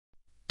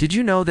Did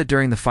you know that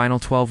during the final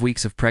 12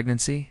 weeks of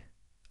pregnancy,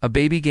 a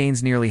baby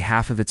gains nearly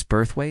half of its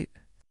birth weight?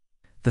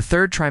 The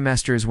third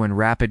trimester is when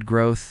rapid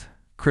growth,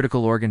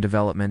 critical organ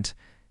development,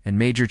 and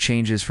major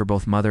changes for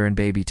both mother and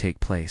baby take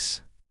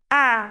place.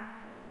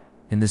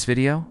 In this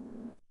video,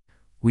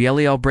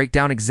 we'll break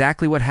down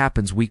exactly what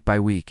happens week by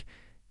week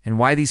and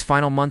why these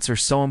final months are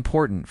so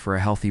important for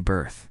a healthy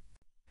birth.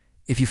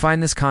 If you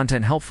find this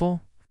content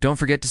helpful, don't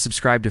forget to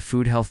subscribe to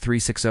Food Health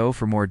 360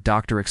 for more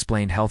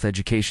doctor-explained health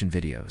education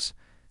videos.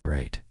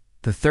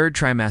 The third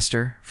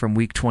trimester, from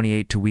week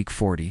 28 to week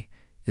 40,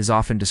 is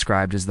often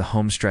described as the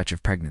home stretch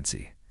of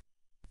pregnancy.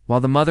 While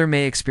the mother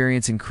may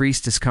experience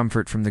increased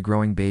discomfort from the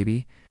growing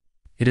baby,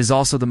 it is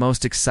also the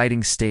most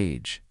exciting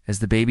stage as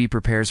the baby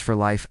prepares for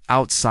life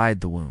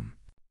outside the womb.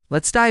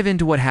 Let's dive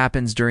into what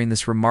happens during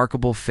this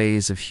remarkable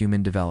phase of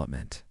human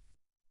development.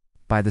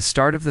 By the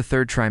start of the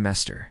third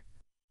trimester,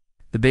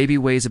 the baby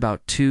weighs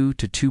about 2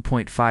 to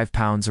 2.5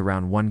 pounds,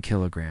 around 1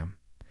 kilogram,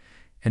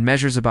 and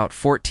measures about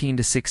 14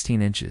 to 16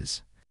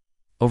 inches.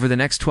 Over the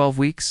next 12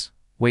 weeks,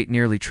 weight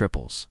nearly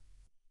triples.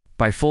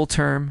 By full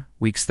term,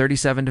 weeks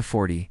 37 to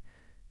 40,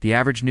 the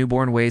average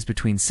newborn weighs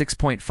between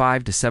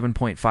 6.5 to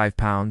 7.5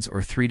 pounds,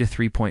 or 3 to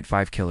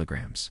 3.5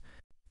 kilograms,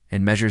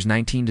 and measures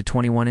 19 to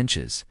 21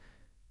 inches,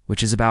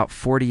 which is about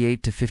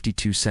 48 to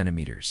 52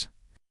 centimeters.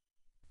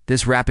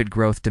 This rapid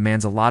growth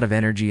demands a lot of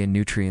energy and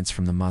nutrients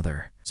from the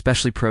mother,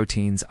 especially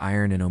proteins,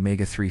 iron, and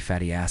omega-3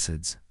 fatty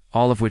acids,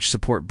 all of which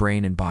support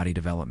brain and body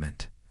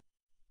development.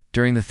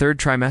 During the third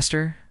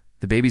trimester,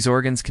 the baby's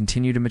organs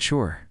continue to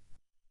mature.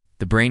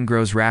 The brain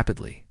grows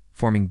rapidly,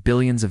 forming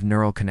billions of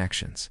neural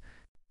connections.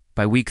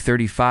 By week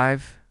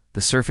 35,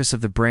 the surface of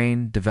the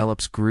brain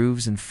develops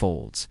grooves and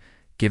folds,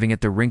 giving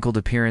it the wrinkled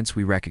appearance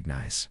we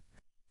recognize.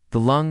 The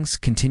lungs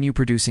continue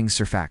producing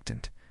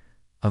surfactant,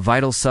 a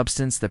vital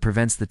substance that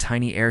prevents the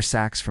tiny air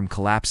sacs from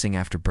collapsing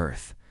after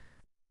birth.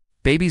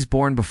 Babies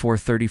born before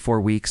 34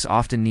 weeks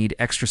often need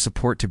extra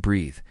support to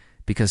breathe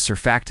because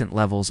surfactant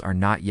levels are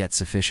not yet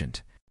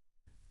sufficient.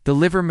 The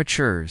liver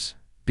matures,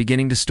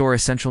 beginning to store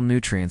essential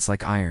nutrients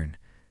like iron,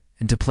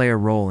 and to play a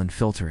role in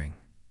filtering.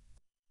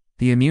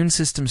 The immune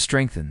system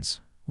strengthens,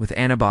 with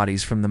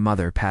antibodies from the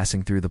mother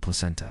passing through the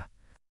placenta,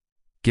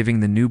 giving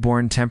the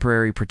newborn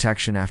temporary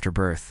protection after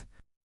birth.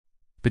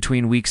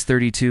 Between weeks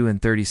 32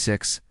 and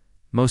 36,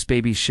 most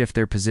babies shift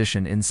their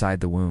position inside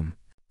the womb.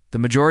 The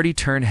majority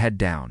turn head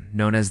down,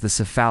 known as the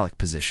cephalic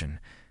position,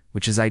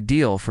 which is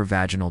ideal for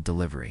vaginal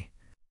delivery.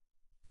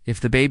 If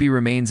the baby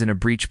remains in a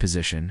breech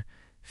position,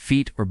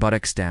 feet or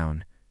buttocks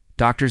down,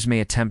 doctors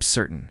may attempt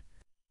certain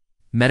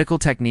medical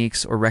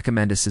techniques or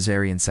recommend a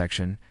cesarean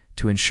section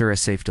to ensure a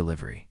safe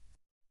delivery.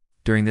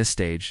 During this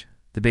stage,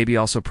 the baby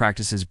also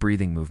practices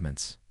breathing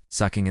movements,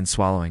 sucking and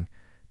swallowing,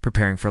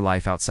 preparing for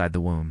life outside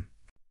the womb.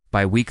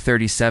 By week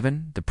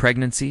 37, the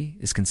pregnancy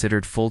is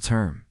considered full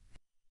term.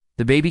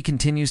 The baby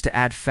continues to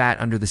add fat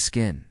under the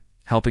skin,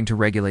 helping to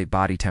regulate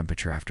body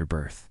temperature after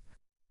birth.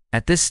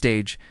 At this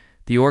stage,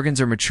 the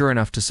organs are mature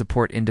enough to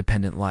support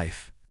independent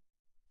life.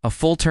 A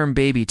full-term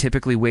baby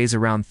typically weighs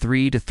around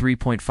 3 to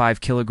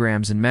 3.5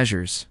 kilograms and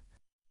measures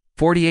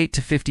 48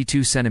 to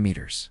 52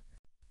 centimeters.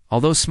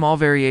 Although small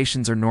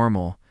variations are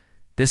normal,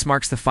 this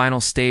marks the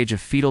final stage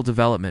of fetal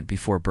development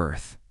before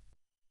birth.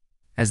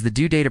 As the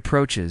due date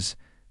approaches,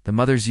 the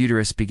mother's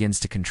uterus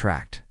begins to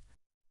contract.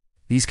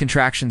 These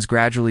contractions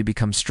gradually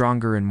become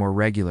stronger and more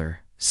regular,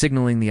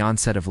 signaling the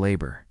onset of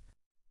labor.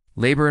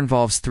 Labor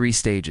involves 3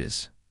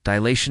 stages: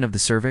 dilation of the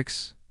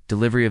cervix,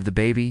 delivery of the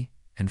baby,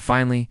 and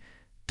finally,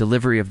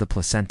 delivery of the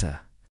placenta.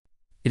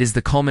 It is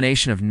the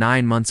culmination of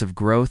 9 months of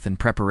growth and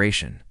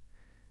preparation.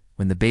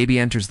 When the baby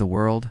enters the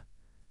world,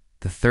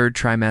 the third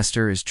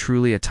trimester is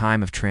truly a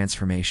time of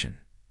transformation.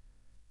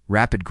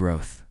 Rapid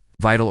growth,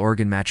 vital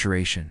organ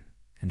maturation,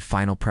 and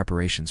final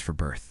preparations for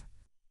birth.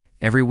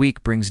 Every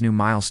week brings new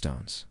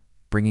milestones,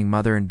 bringing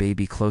mother and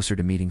baby closer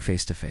to meeting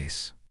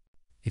face-to-face.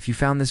 If you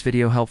found this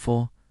video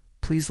helpful,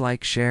 please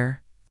like,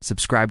 share,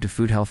 subscribe to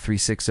Food Health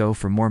 360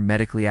 for more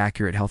medically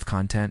accurate health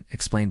content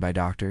explained by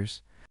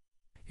doctors.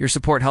 Your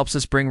support helps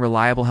us bring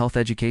reliable health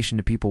education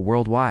to people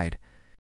worldwide.